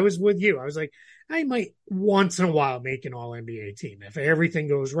 Because I was with you. I was like, I might once in a while make an all-NBA team. If everything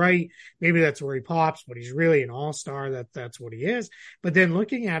goes right, maybe that's where he pops, but he's really an all-star. That's what he is. But then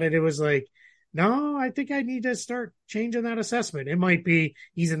looking at it, it was like, no, I think I need to start changing that assessment. It might be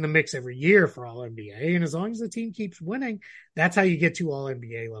he's in the mix every year for all NBA. And as long as the team keeps winning, that's how you get to all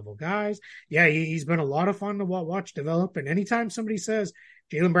NBA level guys. Yeah, he's been a lot of fun to watch develop. And anytime somebody says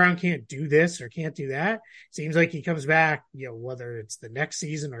Jaylen Brown can't do this or can't do that, seems like he comes back, whether it's the next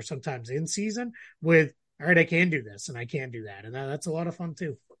season or sometimes in season with, all right, I can do this and I can do that. And that's a lot of fun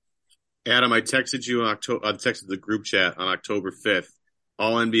too. Adam, I texted you I texted the group chat on October 5th.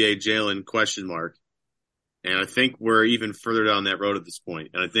 All NBA Jaylen ? And I think we're even further down that road at this point.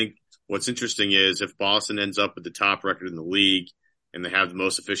 And I think what's interesting is if Boston ends up with the top record in the league and they have the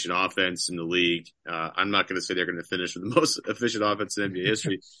most efficient offense in the league, I'm not going to say they're going to finish with the most efficient offense in NBA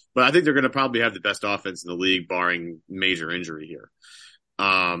history, but I think they're going to probably have the best offense in the league I major injury here.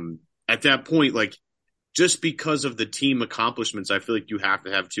 At that point, like, just because of the team accomplishments, I feel like you have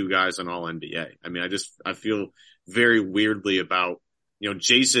to have 2 guys on all NBA. I mean, I feel very weirdly about,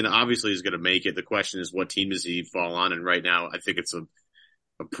 Jason obviously is going to make it. The question is, what team does he fall on? And right now, I think it's a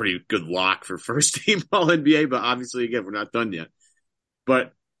pretty good lock for first team all NBA, but obviously, again, we're not done yet.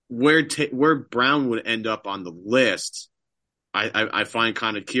 But where Brown would end up on the list, I find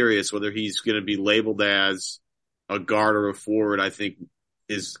kind of curious. Whether he's going to be labeled as a guard or a forward, I think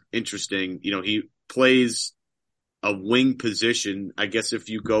is interesting. He plays a wing position. I guess if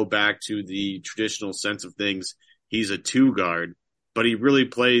you go back to the traditional sense of things, he's a 2 guard. But he really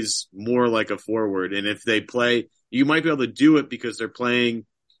plays more like a forward. And if they play, you might be able to do it because they're playing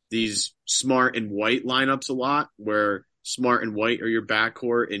these Smart and White lineups a lot, where Smart and White are your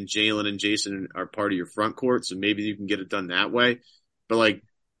backcourt and Jaylen and Jason are part of your front court. So maybe you can get it done that way. But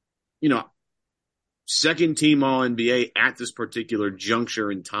second team all NBA at this particular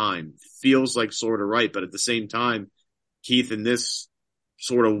juncture in time feels like sort of right. But at the same time, Keith, in this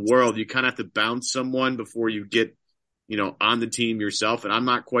sort of world, you kind of have to bounce someone before you get on the team yourself. And I'm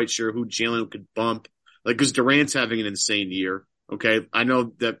not quite sure who Jaylen could bump. Because Durant's having an insane year. Okay. I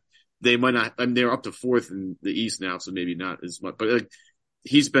know that they might not, they're up to 4th in the East now, so maybe not as much, but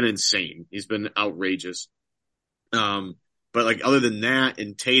he's been insane. He's been outrageous. But other than that,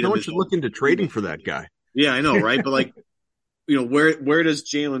 and Tatum. No one should look into trading for that guy. Yeah, I know, right? But where does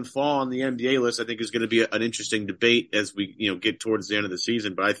Jaylen fall on the NBA list? I think is going to be an interesting debate as we, get towards the end of the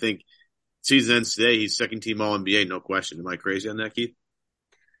season. But I think season ends today. He's second team all NBA, no question. Am I crazy on that, Keith?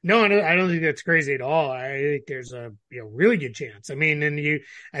 No, I don't think that's crazy at all. I think there's a really good chance. I mean,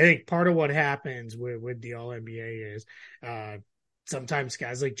 I think part of what happens with the All NBA is sometimes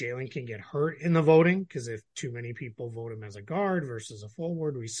guys like Jalen can get hurt in the voting because if too many people vote him as a guard versus a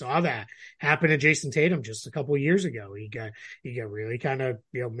forward, we saw that happen to Jason Tatum just a couple of years ago. He got really kind of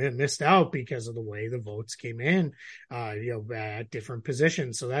missed out because of the way the votes came in, at different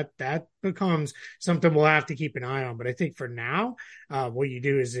positions. So that becomes something we'll have to keep an eye on. But I think for now, what you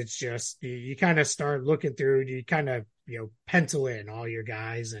do is it's just you kind of start looking through, you kind of pencil in all your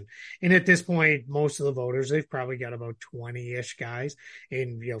guys. And at this point, most of the voters, they've probably got about 20-ish guys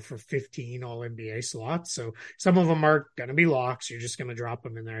in, for 15 all NBA slots. So some of them are going to be locks. You're just going to drop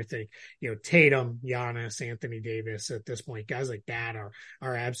them in there. I think, Tatum, Giannis, Anthony Davis at this point, guys like that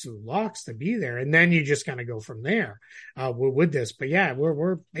are absolute locks to be there. And then you just kind of go from there, with this. But yeah,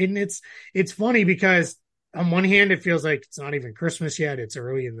 and it's funny because on one hand, it feels like it's not even Christmas yet. It's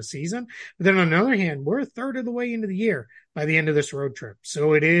early in the season. But then on the other hand, we're a third of the way into the year by the end of this road trip.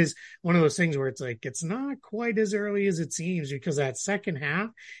 So it is one of those things where it's like, it's not quite as early as it seems because that second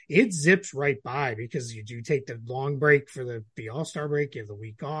half, it zips right by because you do take the long break for the All-Star break, you have the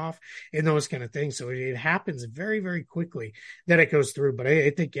week off and those kind of things. So it happens very, very quickly that it goes through. But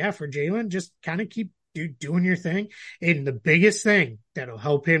I think, for Jalen, just kind of keep doing your thing. And the biggest thing that'll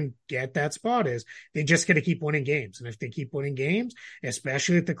help him get that spot is they just got to keep winning games. And if they keep winning games,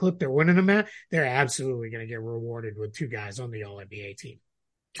 especially at the clip they're winning them at, they're absolutely going to get rewarded with two guys on the All-NBA team.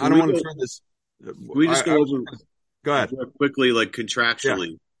 I don't want to turn this. We just go over. Go ahead quickly, like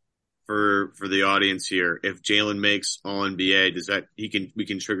contractually for the audience here. If Jalen makes All-NBA, does that we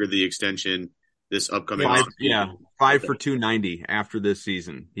can trigger the extension this upcoming 5 for $290 after this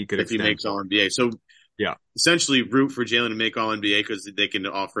season. He could if he makes All-NBA. So essentially root for Jalen to make All-NBA because they can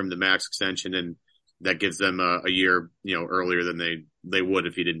offer him the max extension, and that gives them a year, earlier than they would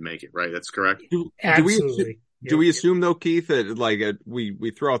if he didn't make it. Right? That's correct. Absolutely. Do we assume though, Keith, that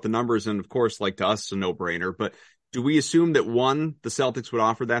we throw out the numbers, and of course, like to us, it's a no-brainer. But do we assume that one, the Celtics would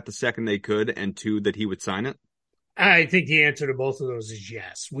offer that the second they could, and two, that he would sign it? I think the answer to both of those is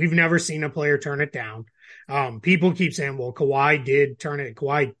yes. We've never seen a player turn it down. People keep saying, well, Kawhi did turn it.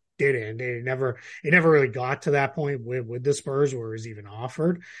 Kawhi didn't. It never really got to that point with the Spurs where it was even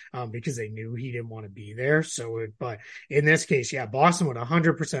offered, because they knew he didn't want to be there. But in this case, Boston would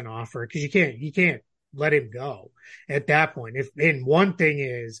 100% offer it because you can't let him go at that point. And one thing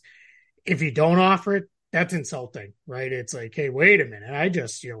is, if you don't offer it, that's insulting, right? It's like, hey, wait a minute. I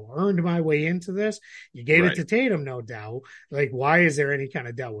just, earned my way into this. You gave it to Tatum, no doubt. Like, why is there any kind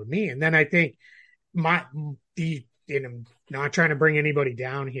of doubt with me? And then I think and I'm not trying to bring anybody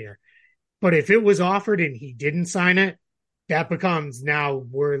down here, but if it was offered and he didn't sign it, that becomes, now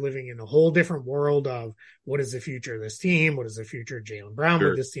we're living in a whole different world of what is the future of this team? What is the future of Jaylen Brown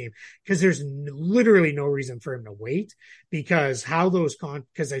with this team? Because there's literally no reason for him to wait, because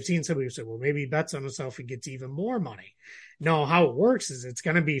because I've seen somebody who said, well, maybe he bets on himself and gets even more money. No, how it works is it's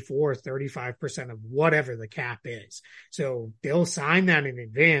going to be for 35% of whatever the cap is. So they'll sign that in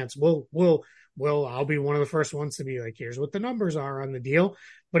advance. I'll be one of the first ones to be like, here's what the numbers are on the deal,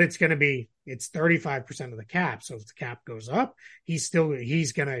 but it's 35% of the cap. So if the cap goes up, he's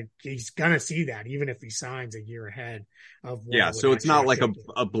gonna see that even if he signs a year ahead of. So it's not like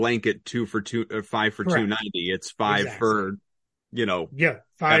a blanket 5 for $290. It's 5 for,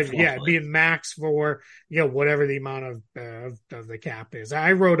 5. It'd be a max for, whatever the amount of the cap is.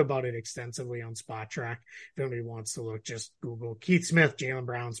 I wrote about it extensively on Spot Track. If anybody wants to look, just Google Keith Smith, Jaylen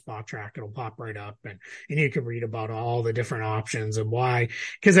Brown, Spot Track. It'll pop right up, and you can read about all the different options and why.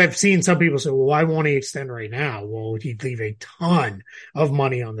 Because I've seen some people say, well, why won't he extend right now? Well, he'd leave a ton of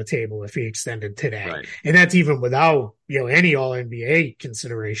money on the table if he extended today. Right. And that's even without, any All-NBA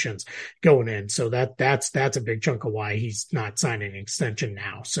considerations going in. So that's a big chunk of why he's not signing an extension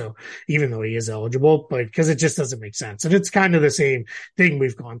now. So even though he is eligible, but because it just doesn't make sense. And it's kind of the same thing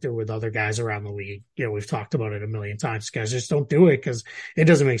we've gone through with other guys around the league. We've talked about it a million times. Guys just don't do it because it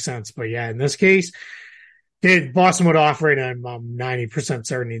doesn't make sense. But in this case, Boston would offer it, and I'm 90%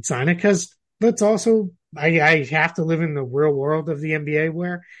 certain he'd sign it, because let's also, I have to live in the real world of the NBA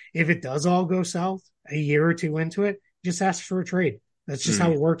where if it does all go south a year or two into it, just ask for a trade. That's just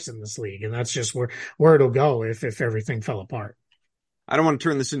how it works in this league. And that's just where it'll go if everything fell apart. I don't want to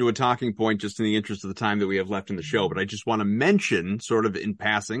turn this into a talking point just in the interest of the time that we have left in the show, but I just want to mention, sort of in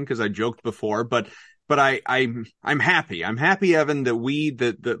passing, because I joked before, but I'm happy. I'm happy, Evan, that we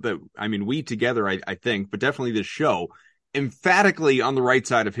together, I think, but definitely this show, emphatically on the right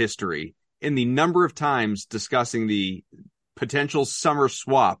side of history in the number of times discussing the potential summer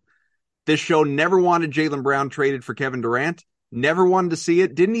swap. This show never wanted Jaylen Brown traded for Kevin Durant. Never wanted to see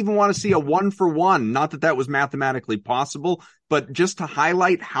it. Didn't even want to see a 1-for-1. Not that was mathematically possible, but just to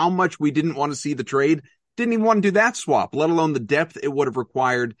highlight how much we didn't want to see the trade. didn't even want to do that swap, let alone the depth it would have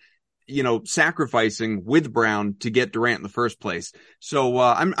required, sacrificing with Brown to get Durant in the first place. So,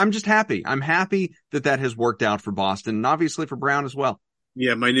 I'm just happy. I'm happy that has worked out for Boston and obviously for Brown as well.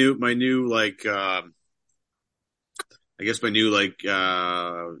 Yeah. My new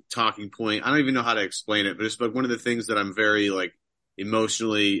talking point. I don't even know how to explain it, but it's like one of the things that I'm very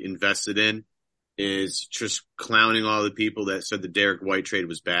emotionally invested in is just clowning all the people that said the Derek White trade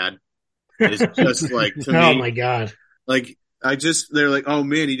was bad. It's just to me, oh my God. They're like, oh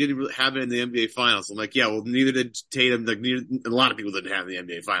man, he didn't really have it in the NBA finals. I'm like, yeah, well, neither did Tatum. A lot of people didn't have the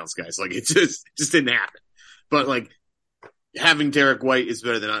NBA finals, guys. It just didn't happen. But having Derek White is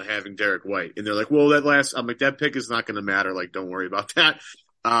better than not having Derek White. And they're like, well, I'm like, that pick is not going to matter. Don't worry about that.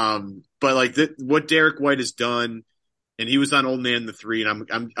 But what Derek White has done, and he was on Old Man the 3,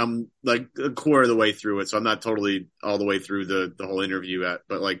 and I'm a quarter of the way through it. So I'm not totally all the way through the whole interview yet,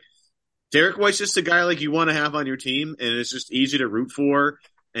 but Derek White's just a guy you want to have on your team, and it's just easy to root for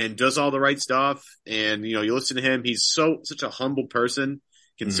and does all the right stuff. And, you listen to him. He's such a humble person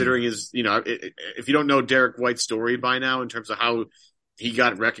considering his, if you don't know Derek White's story by now in terms of how he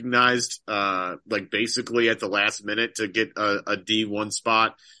got recognized, basically at the last minute to get a D1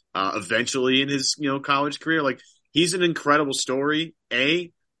 spot, eventually in his, college career. He's an incredible story.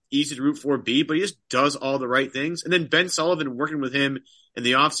 A, easy to root for. B, but he just does all the right things. And then Ben Sullivan working with him in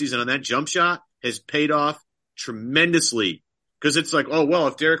the offseason on that jump shot has paid off tremendously. Because it's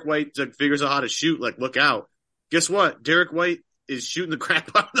if Derek White figures out how to shoot, look out. Guess what? Derek White is shooting the crap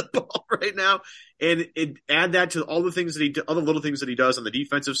out of the ball right now. And add that to all the things all the little things that he does on the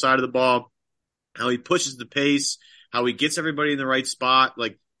defensive side of the ball, how he pushes the pace, how he gets everybody in the right spot.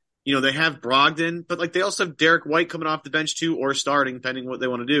 They have Brogdon, but they also have Derek White coming off the bench too, or starting, depending what they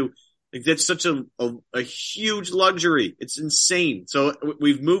want to do. That's such a huge luxury. It's insane. So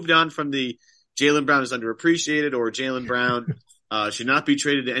we've moved on from the Jaylen Brown is underappreciated or Jaylen Brown should not be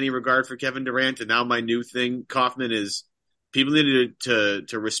traded to any regard for Kevin Durant. And now my new thing, Kaufman, is people needed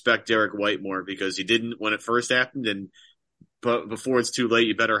to respect Derek White more because he didn't when it first happened. But before it's too late,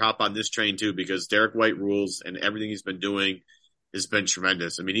 you better hop on this train too, because Derek White rules and everything he's been doing has been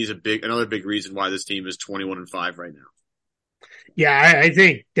tremendous. I mean, he's another big reason why this team is 21-5 right now. Yeah, I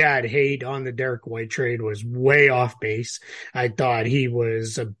think that hate on the Derek White trade was way off base. I thought he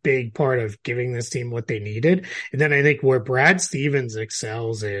was a big part of giving this team what they needed. And then I think where Brad Stevens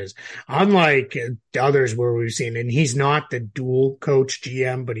excels is, unlike others where we've seen, and he's not the dual coach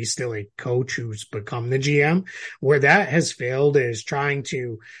GM, but he's still a coach who's become the GM. Where that has failed is trying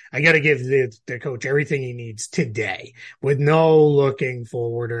to, I got to give the coach everything he needs today with no looking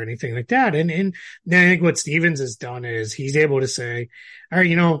forward or anything like that. And I think what Stevens has done is he's able to say, all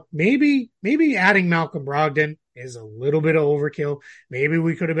right, maybe adding Malcolm Brogdon is a little bit of overkill. Maybe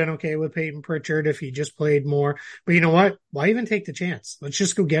we could have been okay with Peyton Pritchard if he just played more. But you know what? Why even take the chance? Let's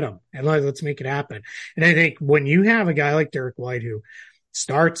just go get him and let's make it happen. And I think when you have a guy like Derek White who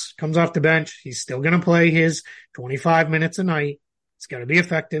starts, comes off the bench, he's still going to play his 25 minutes a night. It's got to be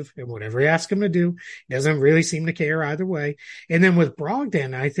effective in whatever you ask him to do. He doesn't really seem to care either way. And then with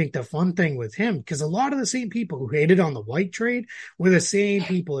Brogdon, I think the fun thing with him, because a lot of the same people who hated on the White trade were the same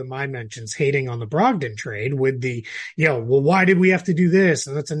people in my mentions hating on the Brogdon trade with the, well, why did we have to do this?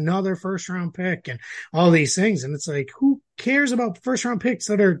 And that's another first round pick and all these things. And it's who cares about first round picks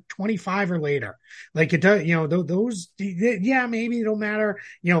that are 25 or later? It does, those, yeah, maybe it'll matter,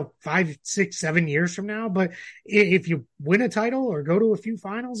 5, 6, 7 years from now. But if you win a title or go to a few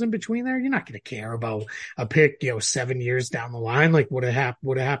finals in between there, you're not going to care about a pick, 7 years down the line, like would have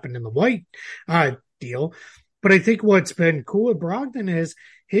happened in the White deal. But I think what's been cool with Brogdon is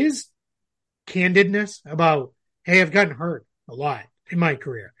his candidness about, hey, I've gotten hurt a lot in my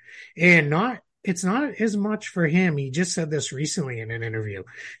career, and it's not as much for him. He just said this recently in an interview.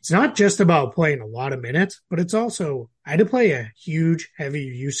 It's not just about playing a lot of minutes, but it's also, I had to play a huge, heavy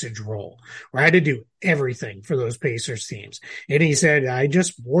usage role where I had to do everything for those Pacers teams. And he said, I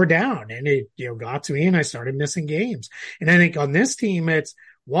just wore down and it, got to me and I started missing games. And I think on this team, it's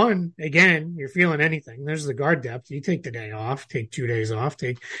one, again, you're feeling anything. There's the guard depth. You take the day off, take 2 days off,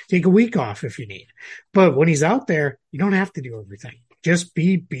 take a week off if you need. But when he's out there, you don't have to do everything. Just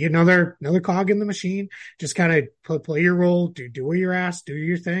be another cog in the machine. Just kind of play your role, do what you're asked, do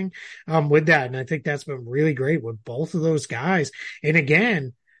your thing with that. And I think that's been really great with both of those guys. And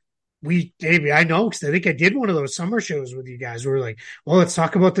again, I know, because I think I did one of those summer shows with you guys where we're like, well, let's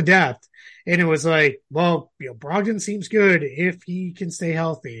talk about the depth. And it was like, well, Brogdon seems good if he can stay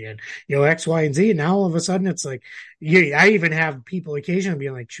healthy and, X, Y, and Z. And now all of a sudden it's like, I even have people occasionally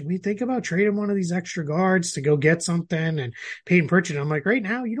being like, should we think about trading one of these extra guards to go get something? And Peyton Pritchard, I'm like, right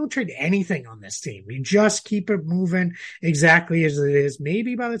now, you don't trade anything on this team. You just keep it moving exactly as it is.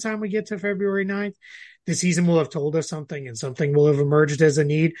 Maybe by the time we get to February 9th, the season will have told us something and something will have emerged as a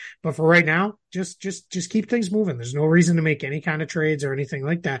need. But for right now, just keep things moving. There's no reason to make any kind of trades or anything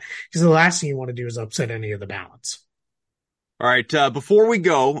like that, because the last thing you want to do is upset any of the balance. All right. Before we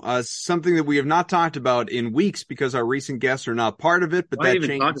go, something that we have not talked about in weeks because our recent guests are not part of it, but that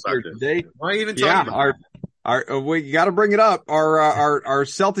changes here today. Why even talk about it? We got to bring it up. Our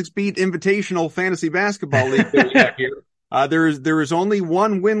Celtics Beat Invitational Fantasy Basketball League that we have here. There is only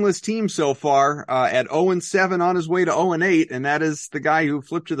one winless team so far, at 0-7 on his way to 0-8, and that is the guy who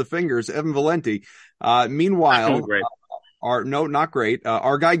flipped you the fingers, Evan Valenti. Meanwhile, not great.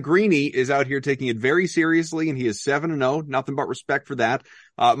 Our guy Greeny is out here taking it very seriously, and he is 7-0. Nothing but respect for that.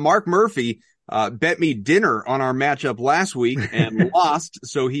 Mark Murphy, bet me dinner on our matchup last week and lost,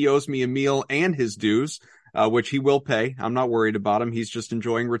 so he owes me a meal and his dues. Which he will pay. I'm not worried about him. He's just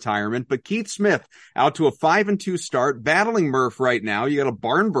enjoying retirement. But Keith Smith out to a 5-2 start, battling Murph right now. You got a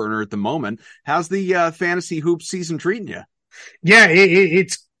barn burner at the moment. How's the fantasy hoop season treating you? Yeah,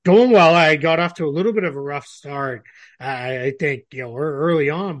 it's going well. I got off to a little bit of a rough start. I think, early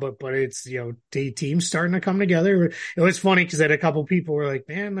on, but it's, the team's starting to come together. It was funny because I had a couple people were like,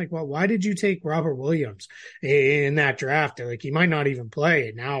 man, like, well, why did you take Robert Williams in that draft? They're like, he might not even play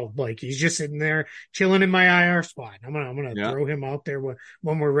it now. Like, he's just sitting there chilling in my IR spot. I'm going to throw him out there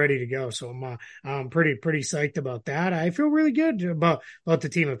when we're ready to go. So I'm pretty psyched about that. I feel really good about the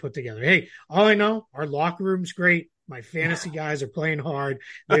team I put together. Hey, all I know, our locker room's great. My fantasy guys are playing hard.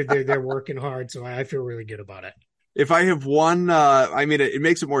 They're working hard. So I feel really good about it. If I have one, it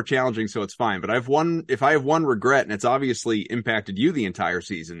makes it more challenging, so it's fine. But if I have one regret, and it's obviously impacted you the entire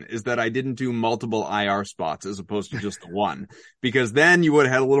season, is that I didn't do multiple IR spots as opposed to just the one, because then you would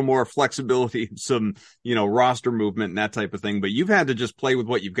have had a little more flexibility, some, roster movement and that type of thing. But you've had to just play with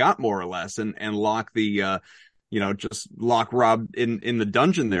what you've got more or less and lock the, just lock Rob in the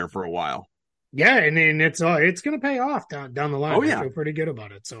dungeon there for a while. Yeah, and it's going to pay off down the line. Oh, yeah. I feel pretty good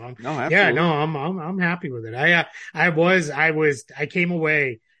about it. So I'm happy with it. I came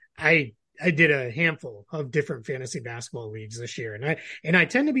away. I did a handful of different fantasy basketball leagues this year, and I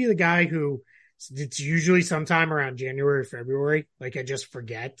tend to be the guy who it's usually sometime around January or February. Like, I just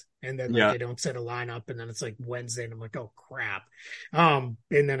forget, and then I don't set a lineup, and then it's like Wednesday, and I'm like, oh crap. And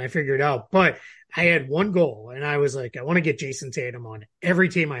then I figure it out. But I had one goal, and I was like, I want to get Jason Tatum on every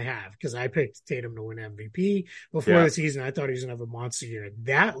team I have, because I picked Tatum to win MVP before the season. I thought he was going to have a monster year.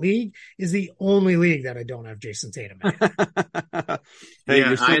 That league is the only league that I don't have Jason Tatum in. Hey,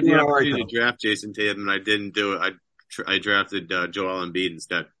 I had the opportunity to draft Jason Tatum, and I didn't do it. I drafted Joel Embiid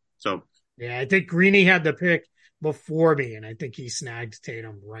instead. So yeah, I think Greeny had the pick before me, and I think he snagged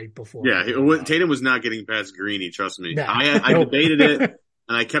Tatum right before. Yeah, Tatum was not getting past Greeny, trust me. No. I debated it,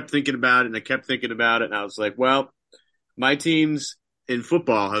 and I kept thinking about it, and I was like, well, my teams in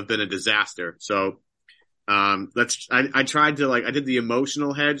football have been a disaster. So I tried to, I did the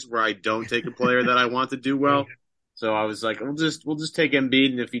emotional hedge where I don't take a player that I want to do well. So I was like, we'll just take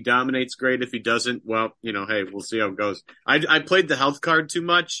Embiid, and if he dominates, great. If he doesn't, well, hey, we'll see how it goes. I played the health card too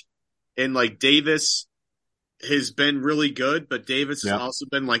much. And Davis has been really good, but Davis has also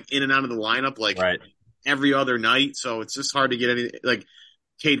been in and out of the lineup every other night. So it's just hard to get any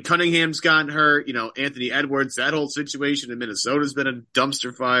Cade Cunningham's gotten hurt, Anthony Edwards, that whole situation in Minnesota's been a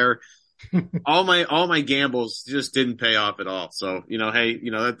dumpster fire. all my gambles just didn't pay off at all. So, hey,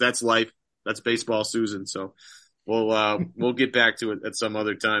 that's life. That's baseball, Susan. So we'll get back to it at some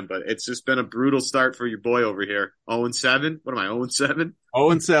other time, but it's just been a brutal start for your boy over here. 0-7. What am I? 0-7?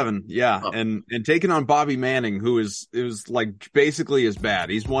 0-7. Yeah. Oh. And taking on Bobby Manning, who is basically as bad.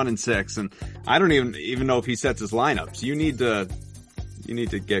 He's 1-6, and I don't even know if he sets his lineups. You need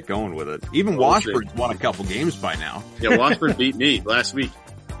to get going with it. Even Washburn's won a couple games by now. Yeah. Washburn beat me last week.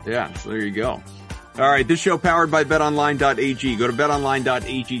 Yeah. So there you go. All right, this show powered by betonline.ag. Go to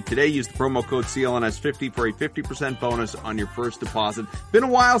betonline.ag today. Use the promo code CLNS50 for a 50% bonus on your first deposit. Been a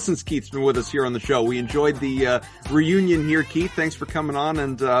while since Keith's been with us here on the show. We enjoyed the reunion here, Keith. Thanks for coming on,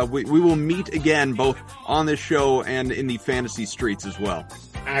 and we will meet again both on this show and in the fantasy streets as well.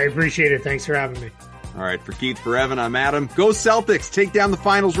 I appreciate it. Thanks for having me. All right, for Keith, for Evan, I'm Adam. Go Celtics. Take down the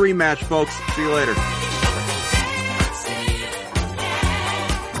finals rematch, folks. See you later.